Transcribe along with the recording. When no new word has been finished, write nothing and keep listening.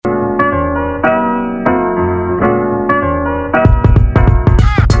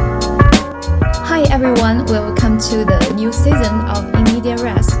everyone, welcome to the new season of In Media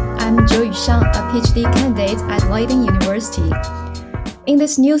Res. I'm Zhou Yushang, a PhD candidate at Leiden University. In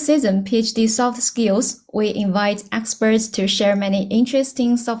this new season, PhD Soft Skills, we invite experts to share many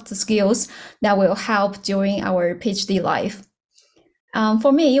interesting soft skills that will help during our PhD life.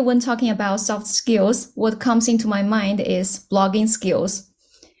 For me, when talking about soft skills, what comes into my mind is blogging skills.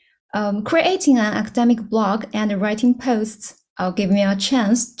 Creating an academic blog and writing posts give me a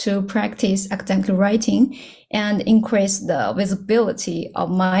chance to practice academic writing and increase the visibility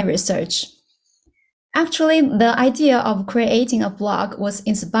of my research. Actually, the idea of creating a blog was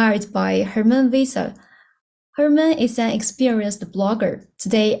inspired by Herman Wieser. Herman is an experienced blogger.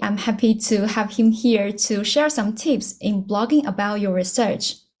 Today, I'm happy to have him here to share some tips in blogging about your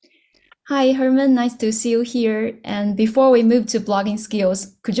research. Hi, Herman, nice to see you here. And before we move to blogging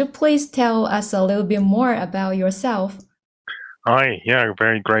skills, could you please tell us a little bit more about yourself? Hi, yeah,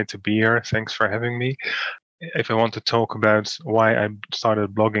 very great to be here. Thanks for having me. If I want to talk about why I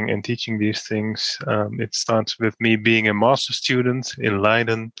started blogging and teaching these things, it starts with me being a master's student in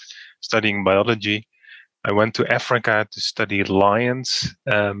Leiden, studying biology. I went to Africa to study lions,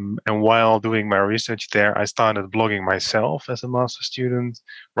 and while doing my research there, I started blogging myself as a master's student,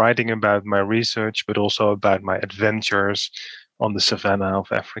 writing about my research, but also about my adventures on the savannah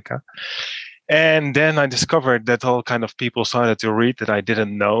of Africa. And then I discovered that all kind of people started to read that I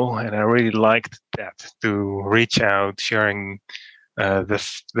didn't know, and I really liked that, to reach out, sharing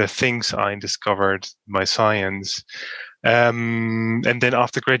the things I discovered, my science. And then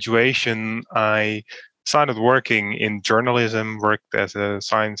after graduation, I started working in journalism, worked as a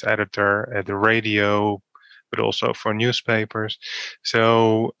science editor at the radio, but also for newspapers.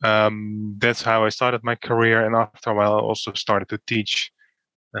 So that's how I started my career. And after a while, I also started to teach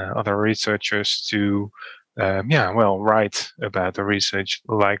other researchers to, write about the research.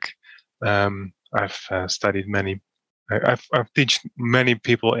 Like I've studied I've taught many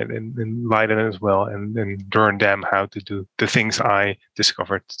people in Leiden as well, and learned them how to do the things I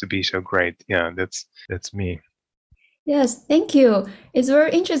discovered to be so great. Yeah, that's me. Yes, thank you. It's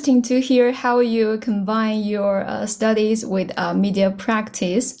very interesting to hear how you combine your studies with media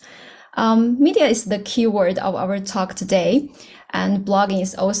practice. Media is the keyword of our talk today, and blogging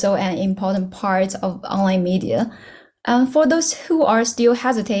is also an important part of online media. For those who are still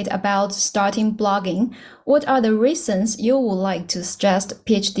hesitate about starting blogging, what are the reasons you would like to suggest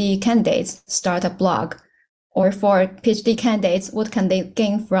PhD candidates start a blog? Or for PhD candidates, what can they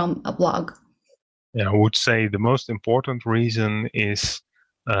gain from a blog? Yeah, I would say the most important reason is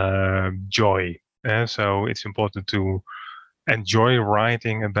joy. So it's important to enjoy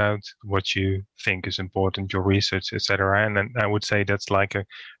writing about what you think is important, your research, etc. And I would say that's like a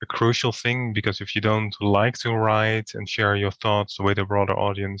crucial thing, because if you don't like to write and share your thoughts with a broader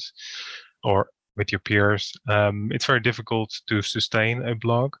audience or with your peers, it's very difficult to sustain a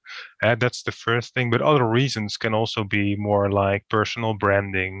blog. That's the first thing. But other reasons can also be more like personal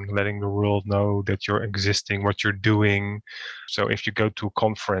branding, letting the world know that you're existing, what you're doing. So if you go to a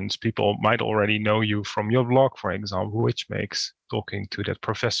conference, people might already know you from your blog, for example, which makes talking to that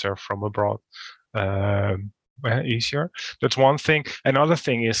professor from abroad easier. That's one thing. Another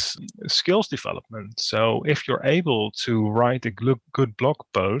thing is skills development. So if you're able to write a good blog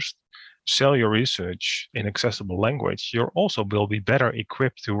post, sell your research in accessible language, you also will be better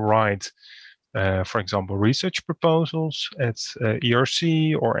equipped to write, for example, research proposals at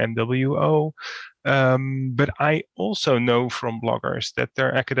ERC or NWO. But I also know from bloggers that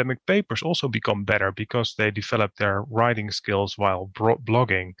their academic papers also become better because they develop their writing skills while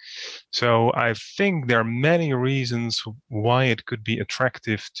blogging. So I think there are many reasons why it could be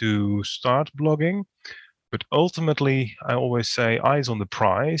attractive to start blogging. But ultimately, I always say, eyes on the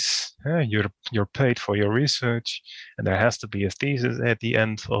prize. You're paid for your research, and there has to be a thesis at the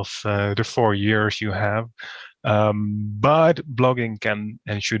end of the 4 years you have. But blogging can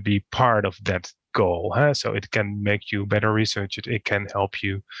and should be part of that goal. So it can make you better researcher. It can help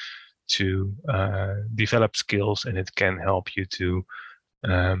you to develop skills, and it can help you to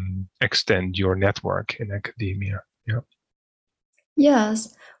extend your network in academia. Yeah.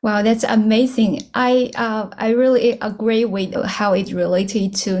 Yes, wow, that's amazing. I really agree with how it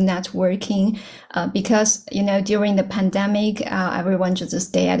related to networking, because during the pandemic, everyone just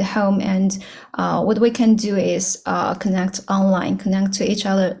stay at home, and what we can do is connect to each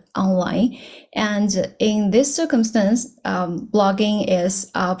other online. And in this circumstance, blogging is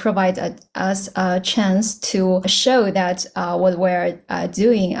provide us a chance to show that what we're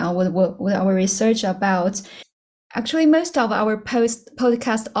doing, what our research about. Actually, most of our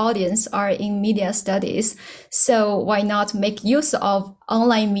podcast audience are in media studies, so why not make use of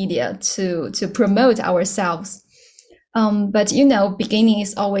online media to promote ourselves? But beginning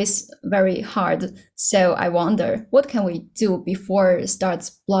is always very hard. So I wonder, what can we do before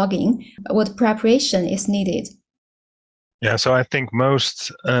starts blogging? What preparation is needed? Yeah, so I think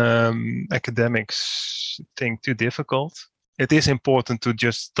most academics think too difficult. It is important to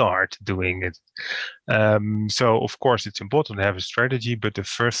just start doing it. So of course it's important to have a strategy, but the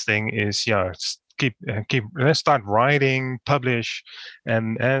first thing is, let's start writing, publish,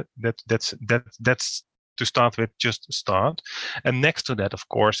 and that's to start with. Just start, and next to that, of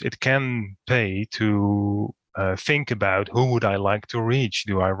course, it can pay to think about who would I like to reach.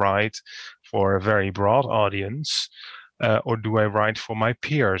 Do I write for a very broad audience? Or do I write for my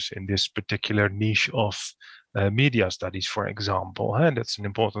peers in this particular niche of media studies, for example? And that's an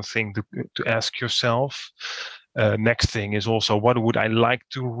important thing to ask yourself. Next thing is also, what would I like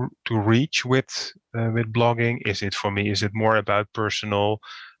to reach with blogging? Is it for me? Is it more about personal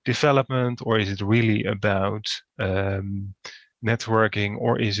development, or is it really about networking,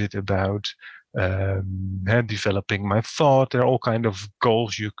 or is it about developing my thought? There are all kind of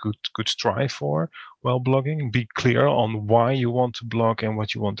goals you could strive for while blogging. Be clear on why you want to blog and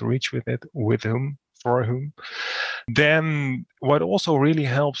what you want to reach with it, with whom, for whom. Then what also really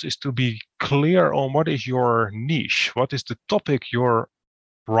helps is to be clear on what is your niche, what is the topic you're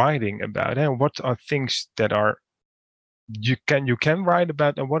writing about, and what are things that are you can write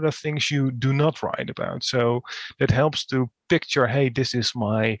about, and what are things you do not write about. So that helps to picture, hey, this is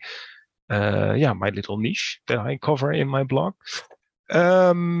my my little niche that I cover in my blog.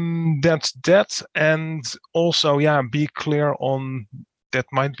 That's that. And also, be clear on, that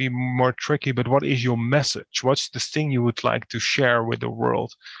might be more tricky, but what is your message? What's the thing you would like to share with the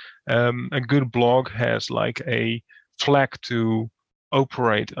world? A good blog has like a flag to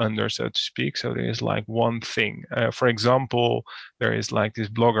operate under, so to speak. So there is like one thing. For example, there is like this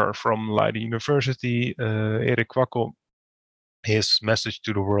blogger from Leiden University, Erik Kwakkel. His message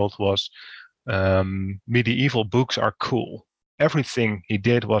to the world was, medieval books are cool. Everything he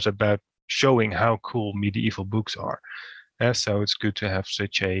did was about showing how cool medieval books are. So it's good to have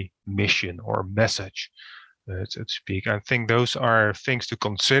such a mission or message, so to speak. I think those are things to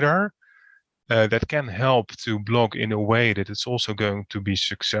consider that can help to blog in a way that it's also going to be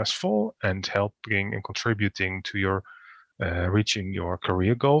successful and helping and contributing to your reaching your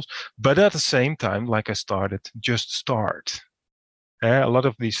career goals. But at the same time, like I started, just start. A lot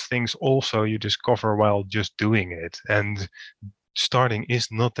of these things also you discover while just doing it. And starting is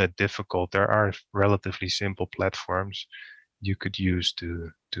not that difficult. There are relatively simple platforms you could use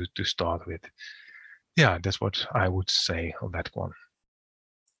to start with. Yeah, that's what I would say on that one.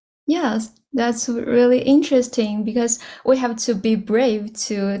 Yes, that's really interesting, because we have to be brave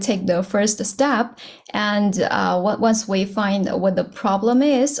to take the first step. And once we find what the problem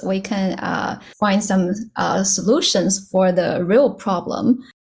is, we can find some solutions for the real problem.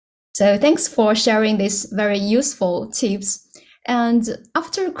 So thanks for sharing these very useful tips. And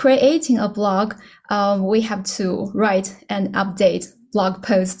after creating a blog, we have to write and update blog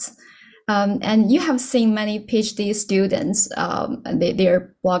posts. And you have seen many PhD students,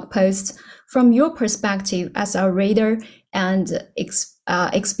 their blog posts. From your perspective as a reader and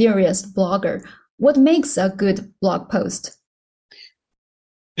experienced blogger, what makes a good blog post?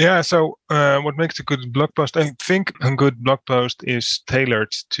 Yeah, so what makes a good blog post? I think a good blog post is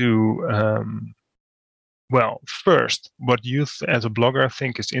tailored to, first, what you as a blogger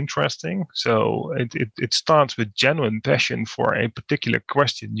think is interesting. So it starts with genuine passion for a particular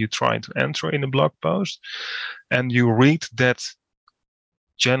question you try to answer in a blog post, and you read that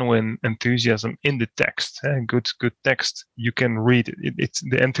genuine enthusiasm in the text. Good text, you can read it. It's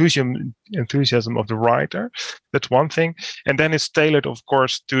the enthusiasm of the writer. That's one thing, and then it's tailored, of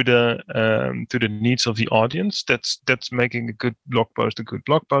course, to the needs of the audience. That's making a good blog post a good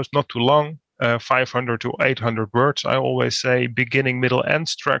blog post. Not too long. 500 to 800 words, I always say. Beginning, middle, end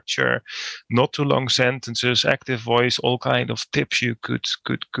structure. Not too long sentences. Active voice. All kind of tips you could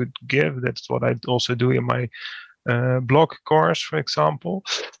give. That's what I also do in my blog course, for example.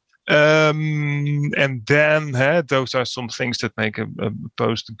 And then those are some things that make a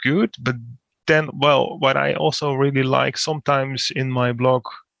post good. But then, what I also really like, sometimes in my blog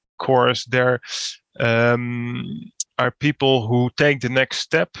course, there are people who take the next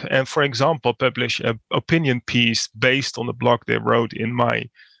step and, for example, publish an opinion piece based on the blog they wrote in my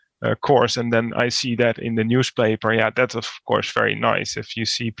course, and then I see that in the newspaper. Yeah, that's of course very nice if you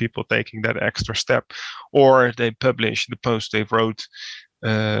see people taking that extra step, or they publish the post they wrote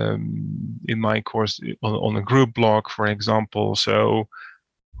in my course on a group blog, for example. So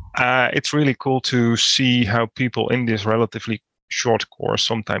it's really cool to see how people in this relatively short course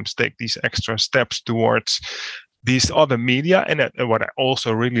sometimes take these extra steps towards these other media. And what I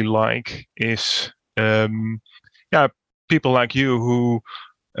also really like is, people like you who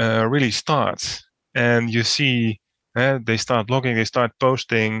really start, and you see they start blogging, they start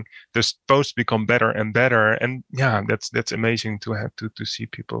posting, the posts become better and better, and that's amazing to have to see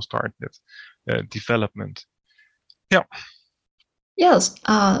people start that development. Yeah. Yes,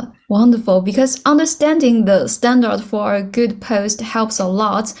 wonderful. Because understanding the standard for a good post helps a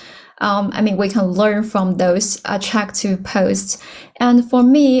lot. We can learn from those attractive posts. And for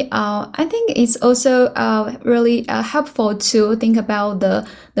me, I think it's also really helpful to think about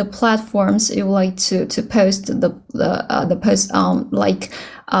the platforms you like to post the post on.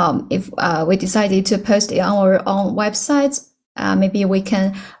 If we decided to post it on our own website, maybe we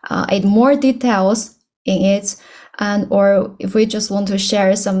can add more details in it. Or if we just want to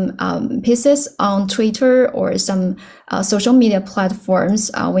share some pieces on Twitter or some social media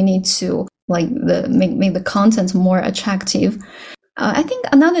platforms, we need to make the content more attractive. I think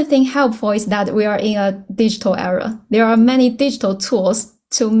another thing helpful is that we are in a digital era. There are many digital tools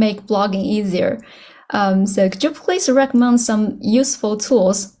to make blogging easier. So could you please recommend some useful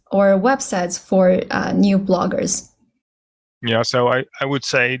tools or websites for new bloggers? Yeah, so I would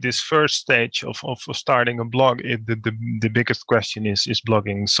say this first stage of starting a blog, the biggest question is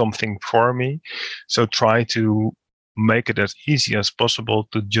blogging something for me? So try to make it as easy as possible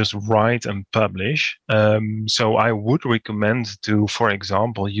to just write and publish. So I would recommend to, for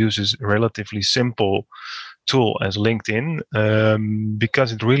example, use a relatively simple tool as LinkedIn,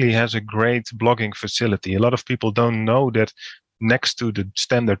 because it really has a great blogging facility. A lot of people don't know that next to the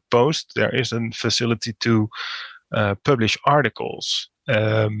standard post, there is a facility to publish articles.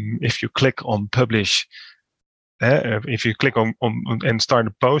 If you click on publish, if you click on and start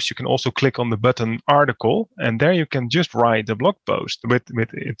a post, you can also click on the button article, and there you can just write a blog post with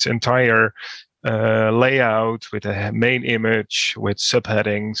its entire layout, with a main image, with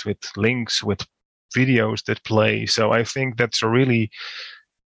subheadings, with links, with videos that play. So I think that's a really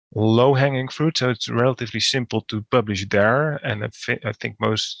low-hanging fruit. So it's relatively simple to publish there, and I think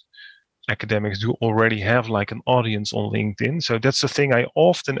most academics do already have like an audience on LinkedIn. So that's the thing I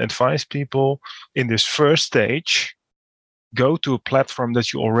often advise people in this first stage. Go to a platform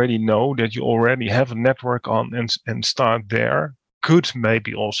that you already know, that you already have a network on, and start there. Could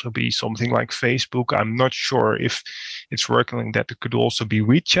maybe also be something like Facebook. I'm not sure if it's working like that. It could also be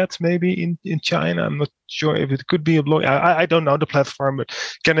WeChat maybe in China. I'm not sure if it could be a blog. I don't know the platform, but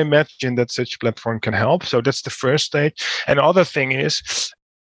can imagine that such a platform can help. So that's the first stage. And the other thing is,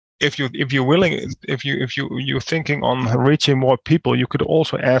 if you're willing, if you're thinking on reaching more people, you could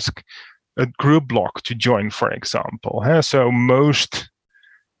also ask a group blog to join, for example. So most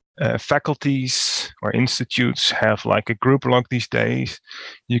faculties or institutes have like a group blog these days.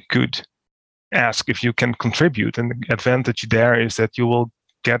 You could ask if you can contribute, and the advantage there is that you will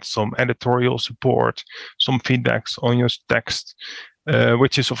get some editorial support, some feedbacks on your text,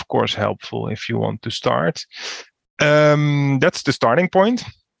 which is of course helpful if you want to start. That's the starting point.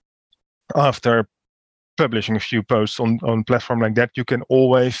 After publishing a few posts on a platform like that, you can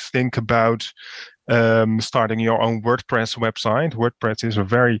always think about starting your own WordPress website. WordPress is a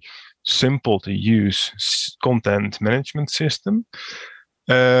very simple to use content management system.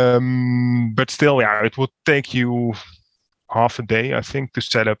 But still, it would take you half a day, I think, to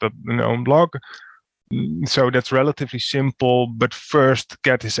set up an own blog. So that's relatively simple. But first,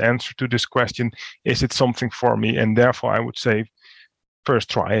 get this answer to this question: is it something for me? And therefore, I would say,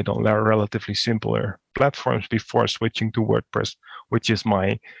 first try it on their relatively simpler platforms before switching to WordPress, which is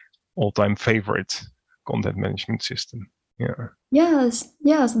my all-time favorite content management system. Yeah. Yes,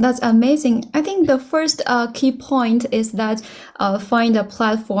 that's amazing. I think the first key point is that find a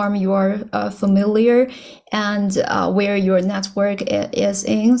platform you are familiar and where your network is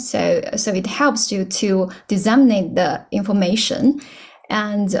in. So it helps you to disseminate the information,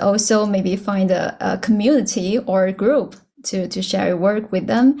 and also maybe find a community or a group to share your work with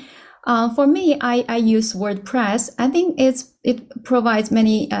them. For me, I use WordPress. I think it provides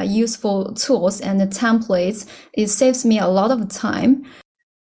many useful tools and templates. It saves me a lot of time.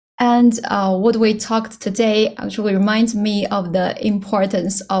 And what we talked today actually reminds me of the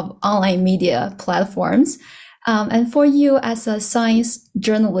importance of online media platforms. And for you as a science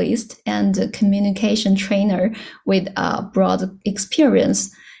journalist and a communication trainer with a broad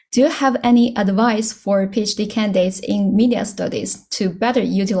experience, do you have any advice for PhD candidates in media studies to better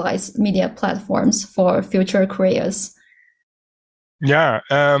utilize media platforms for future careers? Yeah,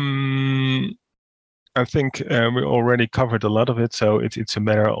 I think we already covered a lot of it. So it's a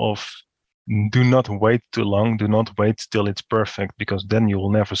matter of do not wait too long. Do not wait till it's perfect, because then you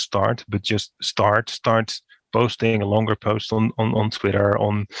will never start. But just start posting a longer post on Twitter,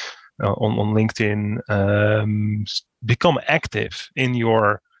 on LinkedIn. Become active in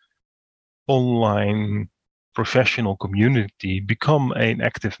your online professional community. Become an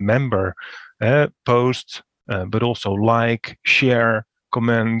active member. Post, but also like, share,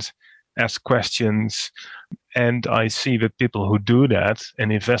 comment, ask questions. And I see that people who do that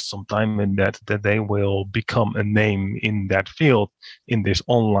and invest some time in that they will become a name in that field, in this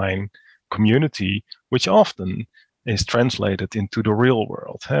online community, which often is translated into the real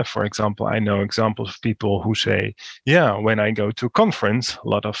world. For example, I know examples of people who say, yeah, when I go to a conference, a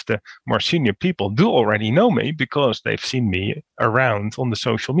lot of the more senior people do already know me because they've seen me around on the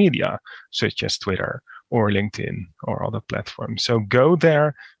social media, such as Twitter or LinkedIn or other platforms. So go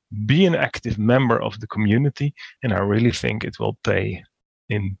there, be an active member of the community, and I really think it will pay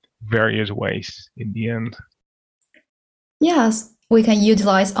in various ways in the end. Yes, we can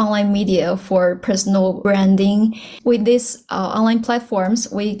utilize online media for personal branding. With these online platforms,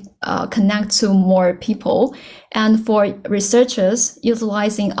 we connect to more people. And for researchers,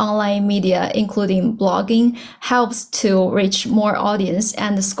 utilizing online media, including blogging, helps to reach more audience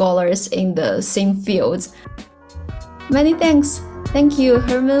and scholars in the same fields. Many thanks. Thank you,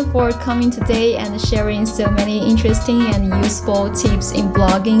 Herman, for coming today and sharing so many interesting and useful tips in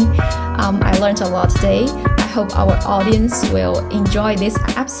blogging. I learned a lot today. I hope our audience will enjoy this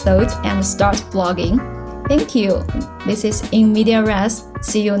episode and start blogging. Thank you. This is In Media Res.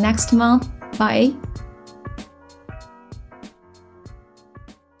 See you next month. Bye.